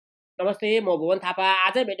नमस्ते, म भुवन थापा।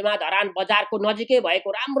 आजै भेटमा धरान बजारको नजिकै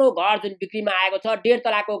भएको राम्रो घर जुन बिक्रीमा आएको छ। 1.5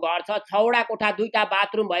 तलाको घर छ, 6 वटा कोठा, 2टा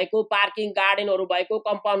बाथरुम भएको, पार्किङ गार्डनहरु भएको,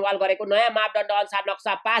 कम्पाउन्ड वाल गरेको, नयाँ मापदण्ड अनुसार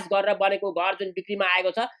नक्सा पास गरेर बनेको घर जुन बिक्रीमा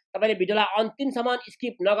आएको छ। तपाईले भिडियोलाई अन्तिमसम्म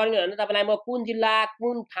स्किप नगर्नु भने तपाईलाई म कुन जिल्ला,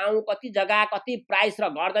 कुन ठाउँ, कति जग्गा, कति प्राइस र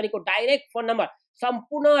घरधनीको डाइरेक्ट फोन नम्बर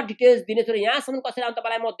सम्पूर्ण डिटेल्स दिनेछु र यहाँसम्म कसरी आउँ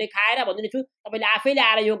तपाईलाई म देखाएर भन्दिनेछु। तपाईले आफैले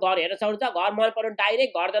आएर यो घर हेर्न सक्नुहुन्छ। घर मन पर्यो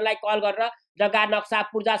डाइरेक्ट घरधनीलाई कल गरेर जग्गा नक्सा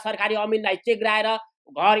पूर्जा सरकारी अमिनलाई चेक गराएर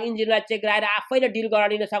घर इन्जिनलाई चेक गराएर आफैले डिल गरेर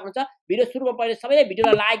लिन सक्नुहुन्छ। भिडियो सुरुमा पहिले सबैले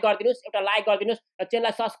भिडियोलाई लाइक गरिदिनुस्, एउटा लाइक गरिदिनुस् र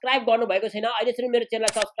च्यानललाई सब्स्क्राइब गर्नु भएको छैन अहिलेसम्म मेरो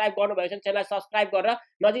च्यानललाई सब्स्क्राइब गर्नु भएको छैन च्यानललाई सब्स्क्राइब गरेर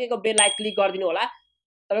नजिकैको बेललाई क्लिक गरिदिनु होला।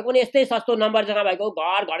 तपाईको पनि यस्तै सस्तो नम्बर जग्गा भएको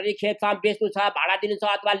घर घरदेखि खेत फार्म बेच्नु छ, भाडा दिनु छ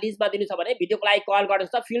अथवा लिजमा दिनु छ भने भिडियोको लागि कल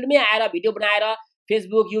गर्नुहोस्। त फिल्डमै आएर भिडियो बनाएर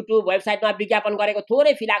फेसबुक, युट्युब, वेबसाइटमा विज्ञापन गरेको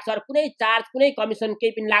थोरै फी लाग्छ र कुनै चार्ज, कुनै कमिसन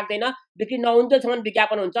केही पनि लाग्दैन। बिक्री नहुन्जेलसम्म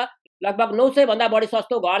विज्ञापन हुन्छ। लगभग 900 भन्दा बढी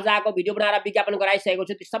सस्तो घर जग्गाको भिडियो बनाएर विज्ञापन गराइसकेको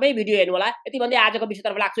छु। ती सबै भिडियो हेर्नु होला। यति भन्दै आजको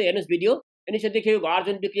विषयतर्फ लाग्छु। हेर्नुस् भिडियो। यनिसो देखियो घर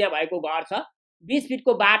जुन बिक्रीमा भएको घर छ। 20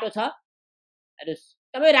 फिटको बाटो छ। हेर्नुस्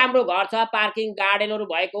एकदमै राम्रो घर छ। पार्किङ गार्डनहरु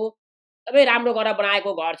भएको एकदमै राम्रो गरेर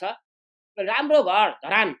बनाएको घर छ। राम्रो घर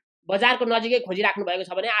धरान बजारको नजिकै खोजिराख्नु भएको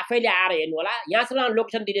छ भने आफैले आएर हेर्नु होला। यहाँसम्म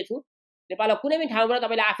लोकेसन दिनेछु। नेपालको कुनै पनि ठाउँबाट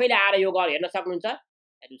तपाईले आफैले आएर यो घर हेर्न सक्नुहुन्छ।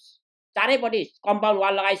 हेर्नुस् चारैपट्टि कम्पाउन्ड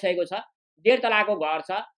वाल लगाइसकेको छ। 1.5 तलाको घर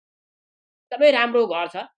छ। एकदमै राम्रो घर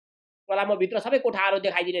छ। मलाई म भित्र सबै कोठाहरू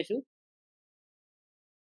देखाइदिनेछु।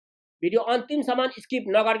 भिडियो अन्तिमसम्म स्किप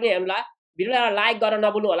नगर्ने हेर्नुला। भिडियोलाई लाइक गर्न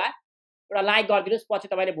नभुल्नु होला। एउटा लाइक गरिदिनुस्, पछि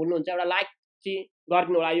तपाईले भुल्नुहुन्छ एउटा लाइक चाहिँ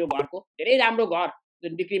गरिदिनु होला। यो घरको धेरै राम्रो घर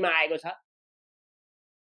जुन बिक्रीमा आएको छ।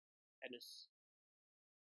 हेर्नुस्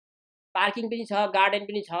पार्किङ पनि छ, गार्डन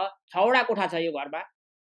पनि छ, 6 वटा कोठा छ यो घरमा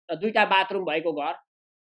र 2टा बाथरुम भएको घर।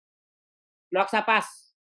 नक्सा पास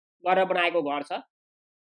गरेर बनाएको घर छ।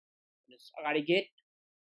 अगाडि गेट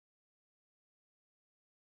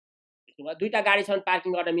 2टा गाडीसम्म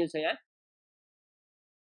पार्किङ गर्न मिल्छ यहाँ,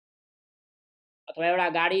 अथवा एउटा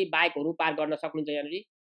गाडी बाइकहरु पार्क गर्न सक्नुहुन्छ। यहाँनिर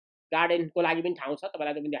गार्डनको लागि पनि ठाउँ छ।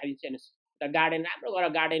 तपाईलाई पनि देखाइदिन्छु। हेर्नुस् एउटा गार्डन राम्रो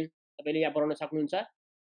गरेर गार्डन तपाईले यहाँ बनाउन सक्नुहुन्छ।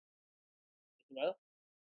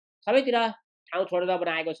 सबैतिर ठाउँ छोडेर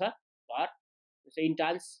बनाएको छ घर। जस्तै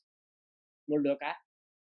इन्ट्रान्स, मूल ढोका।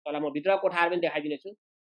 तपाईलाई म भित्र कोठाहरू पनि देखाइदिनेछु।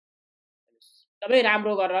 सबै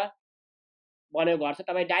राम्रो गरेर बनेको घर छ।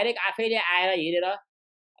 तपाई डाइरेक्ट आफैले आएर हेरेर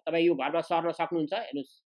तपाई यो घरमा सर्न सक्नुहुन्छ।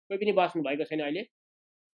 हेर्नुस् कोही पनि बस्नु भएको छैन अहिले,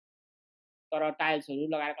 तर टाइल्सहरु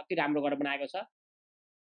लगाएर कति राम्रो गरेर बनाएको छ।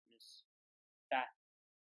 यता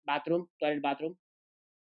बाथरुम, टोयलेट बाथरुम,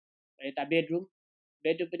 यता बेडरुम।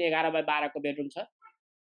 बेडरुम पनि 11 बाइ 12 को बेडरुम छ।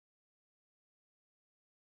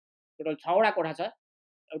 टोटल 6 वटा कोठा छ।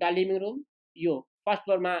 एउटा लिभिङ रुम, यो फर्स्ट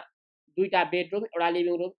फ्लोरमा 2टा बेडरुम, एउटा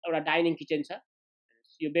लिभिङ रुम, एउटा डाइनिङ किचन छ।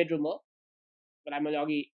 यो बेडरुम हो। मलाई मैले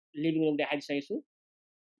अघि लिभिङ रुम देखाइसकेको छु।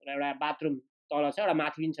 एउटा बाथरुम तल छ, एउटा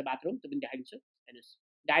माथि पनि छ बाथरुम, त्यो पनि देखाइदिन्छु। हेर्नुस्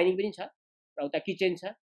डाइनिङ पनि छ र उता किचन छ।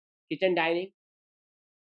 किचन डाइनिङ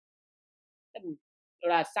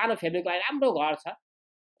एउटा सानो फ्यामिलीको लागि राम्रो घर छ।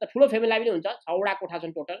 ठुलो फ्यामिलीलाई पनि हुन्छ। 6 वटा कोठा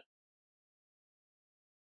छन् टोटल।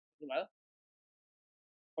 भयो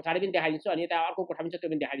पछाडि पनि देखाइदिन्छु। अनि यता अर्को कोठा पनि छ, त्यो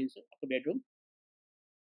पनि देखाइदिन्छु। अर्को बेडरुम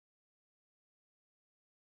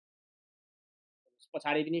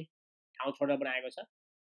पछाडि पनि ठाउँ छोडेर बनाएको छ।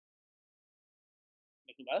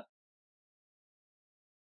 देख्नुभयो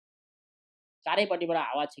चारैपट्टिबाट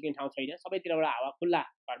हावा छिर्ने ठाउँ छैन। सबैतिरबाट हावा खुल्ला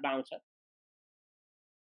घरमा आउँछ।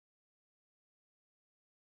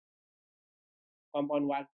 कम्पाउन्ड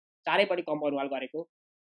वाल चारैपट्टि कम्पाउन्ड वाल गरेको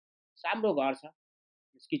राम्रो घर छ।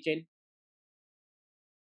 किचन,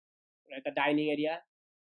 यता डाइनिङ एरिया,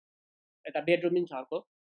 यता बेडरुम पनि छ अर्को।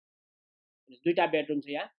 2टा बेडरुम छ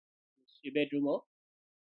यहाँ। यो बेडरुम हो।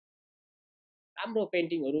 राम्रो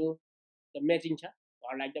पेन्टिङहरु म्याचिङ छ।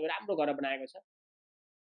 घरलाई एकदमै राम्रो गरेर बनाएको छ।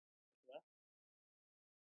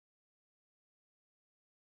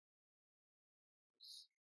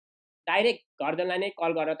 डाइरेक्ट घरजनलाई नै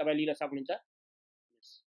कल गरेर तपाईले लिन सक्नुहुन्छ।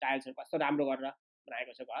 टाइल्सहरु कस्तो राम्रो गरेर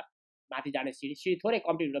बनाएको छ घर। माथि जाने सिडी थोरै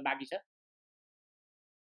कम्प्लिट हुन बाँकी छ।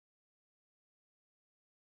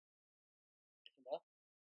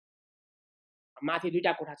 माथि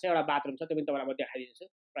 2टा कोठा छ, एउटा बाथरुम छ, त्यो पनि तपाईलाई म देखाइदिन्छु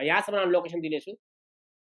र यहाँसम्म लोकेसन दिनेछु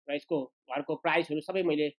र यसको घरको प्राइसहरु सबै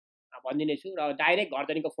मैले भन्दिनेछु र डाइरेक्ट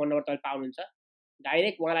घरधनीको फोन नम्बर तपाईले पाउनुहुन्छ।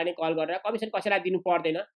 डाइरेक्ट उहाँलाई नै कल गरेर कमिसन कसैलाई दिनु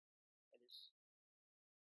पर्दैन।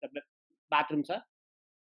 बाथरुम छ।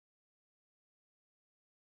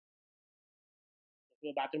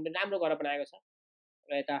 यो बाथरुम पनि राम्रो गरेर बनाएको छ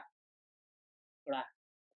र यता एउटा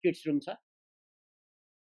किड्स रुम छ।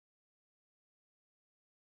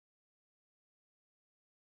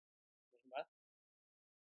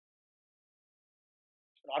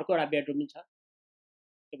 घरको एउटा बेडरुम पनि छ,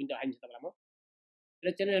 त्यो पनि देखाइन्छ तपाईँलाई म।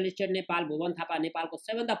 र channel real estate Nepal Bhuwan Thapa नेपालको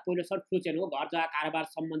सबैभन्दा पहिलो सर्ट फ्लु च्यानल हो। घर जग्गा कारोबार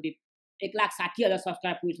सम्बन्धित 1,60,000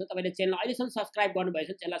 सब्सक्राइब पुग्छ। तपाईँले च्यानल अहिलेसम्म सब्सक्राइब गर्नुभएछ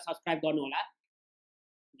भने च्यानललाई सब्सक्राइब गर्नु होला।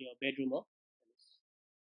 यो बेडरुम हो,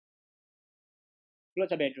 ठुलो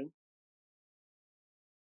छ bedroom.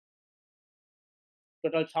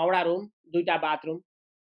 Total 6वटा room, 2टा bathroom,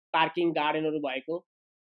 parking गार्डनहरु भएको,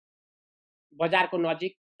 बजारको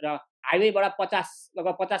नजिक र हाइवेबाट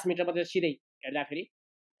 50 मिटर मात्रै सिधै हेर्दाखेरि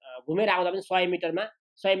घुमेर आउँदा पनि 100 मिटरमा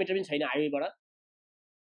 100 मिटर पनि छैन हाइवेबाट,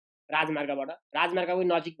 राजमार्गको पनि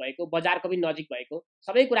नजिक भएको, बजारको पनि नजिक भएको,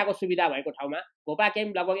 सबै कुराको सुविधा भएको ठाउँमा। घोपा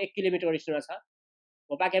क्याम्प लगभग 1 किलोमिटरको डिस्टेन्समा छ।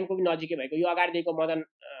 घोपा क्याम्पको पनि नजिकै भएको, यो अगाडि दिएको मदन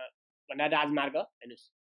भण्डार राजमार्ग हेर्नुस्,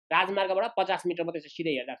 राजमार्गबाट 50 मिटर मात्रै छ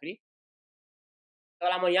सिधै हेर्दाखेरि।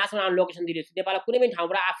 तपाईँलाई म यहाँसम्म आउने लोकेसन दिइरहेछु। नेपालको कुनै पनि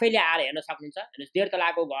ठाउँबाट आफैले आएर हेर्न सक्नुहुन्छ। हेर्नुस् 1.5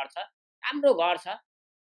 तलाको घर छ, राम्रो घर छ।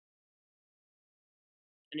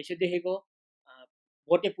 अनि सिधैको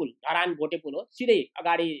भोटेपुल, धरान भोटेपुल हो, सिधै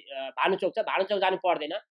अगाडि भानुचोक छ। भानुचोक जानु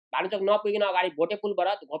पर्दैन, भानुचोक नपुगिन अगाडि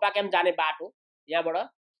भोटेपुलबाट घोपा क्याम्प जाने बाटो, यहाँबाट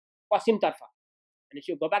पश्चिमतर्फ। अनि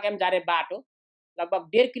यो घोपा क्याम्प जाने बाटो लगभग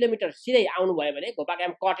 1.5 किलोमिटर सिधै आउनुभयो भने घोपा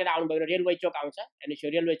क्याम्प कटेर आउनुभयो भने रेलवे चोक आउँछ। अनि यो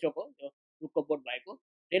रेलवे चोक हो, यो रुखको बोर्ड भएको।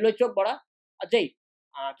 रेलवे चोकबाट अझै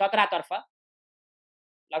चतरातर्फ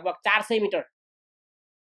लगभग 400 मिटर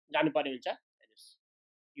जानुपर्ने हुन्छ।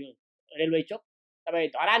 यो रेलवे चोक, तपाईँ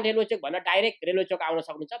धरान रेलवे चोक भन्दा डाइरेक्ट रेलवे चोक आउन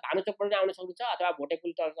सक्नुहुन्छ, भानुचोकबाट पनि आउन सक्नुहुन्छ अथवा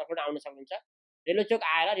भोटेपुल तर्फबाट पनि आउन सक्नुहुन्छ। रेलवे चोक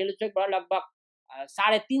आएर रेलवे चोकबाट लगभग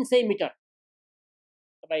 350 मिटर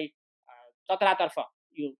तपाईँ चतरातर्फ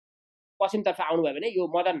यो पश्चिमतर्फ आउनुभयो भने यो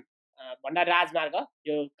मदन भण्डार राजमार्ग,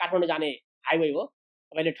 यो काठमाडौँ जाने हाइवे हो।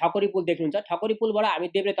 तपाईँले ठकुरी पुल देख्नुहुन्छ, ठकुरी पुलबाट हामी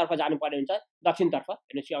देब्रेतर्फ जानुपर्ने हुन्छ, दक्षिणतर्फ।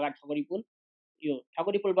 हेर्नुहोस् यो अगाडि ठकुरी पुल, यो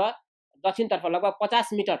ठकुरी पुलबाट दक्षिणतर्फ लगभग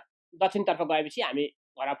 50 मिटर दक्षिणतर्फ गएपछि हामी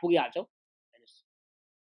घर पुगिहाल्छौँ। हेर्नुहोस्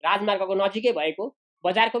राजमार्गको नजिकै भएको,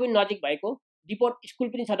 बजारको पनि नजिक भएको, डिपोट स्कुल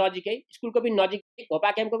पनि छ नजिकै, स्कुलको पनि नजिक,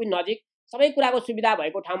 घोपा क्याम्पको पनि नजिक, सबै कुराको सुविधा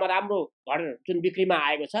भएको ठाउँमा राम्रो घर जुन बिक्रीमा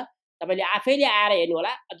आएको छ। तपाईँले आफैले आएर हेर्नु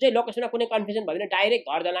होला। अझै लोकेसनमा कुनै कन्फ्युजन भयो भने डाइरेक्ट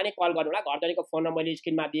घर जनाले कल गर्नु होला। घर जनीको फोन नम्बर मैले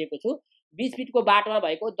स्क्रिनमा दिएको छु। 20 फिटको बाटोमा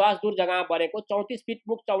भएको, 10 दूर जग्गामा बनेको, 34 फिट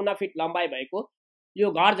मुख 54 फिट लम्बाइ भएको यो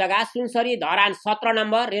घर जग्गा सुनसरी धरान 17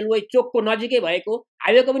 नम्बर रेलवे चोकको नजिकै भएको,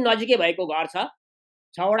 हाइवेको पनि नजिकै भएको घर छ।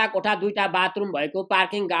 6वटा कोठा, 2टा बाथरुम भएको,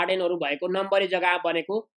 पार्किङ गार्डनहरु भएको, नम्बरी जग्गामा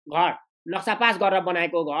बनेको घर, नक्सा पास गरेर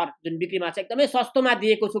बनाएको घर जुन बिक्रीमा छ, एकदमै सस्तोमा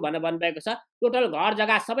दिएको छु भनेर भन्नुभएको छ। टोटल घर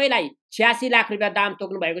जग्गा सबैलाई 86 लाख रुपैयाँ दाम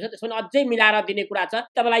तोक्नु भएको छ। त्यसमा अझै मिलाएर दिने कुरा छ।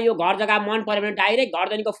 तपाईलाई यो घर जग्गा मन पर्यो भने डाइरेक्ट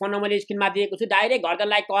घरजनीको फोन नम्बर स्क्रिनमा दिएको छु। डाइरेक्ट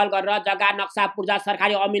घरजनलाई कल गरेर जग्गा नक्सा पूर्जा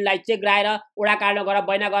सरकारी अमिनलाई चेक गराएर ओडा कार्ड गरेर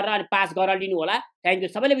बैना गरेर अनि पास गरेर लिनु होला। Thank you.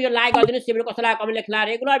 सबैले भिडियो लाइक गरिदिनुस्। यो भिडियो कस्तो लाग्यो कमेन्ट लेख्नु होला।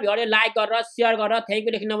 रेगुलर भिडियो लाइक गरेर शेयर गरेर थ्यांक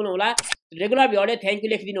यू लेख्नु नभुल्नु होला। रेगुलर भिडियो थ्यांक यू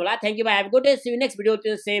लेखिदिनु होला। Thank you by, have a good day, C you next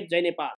video. Save Jay Nepal.